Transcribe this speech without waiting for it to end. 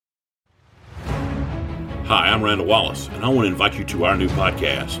Hi, I'm Randall Wallace, and I want to invite you to our new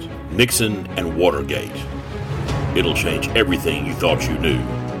podcast, Nixon and Watergate. It'll change everything you thought you knew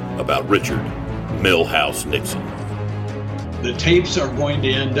about Richard Milhouse Nixon. The tapes are going to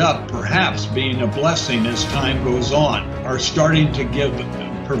end up perhaps being a blessing as time goes on, are starting to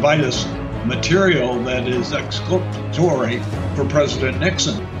provide us material that is exculpatory for President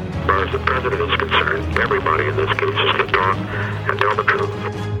Nixon. As far as the president is concerned, everybody in this case is to talk and tell the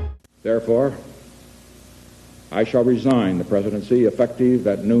truth. Therefore, I shall resign the presidency effective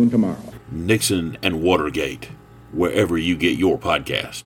at noon tomorrow. Nixon and Watergate, wherever you get your podcast.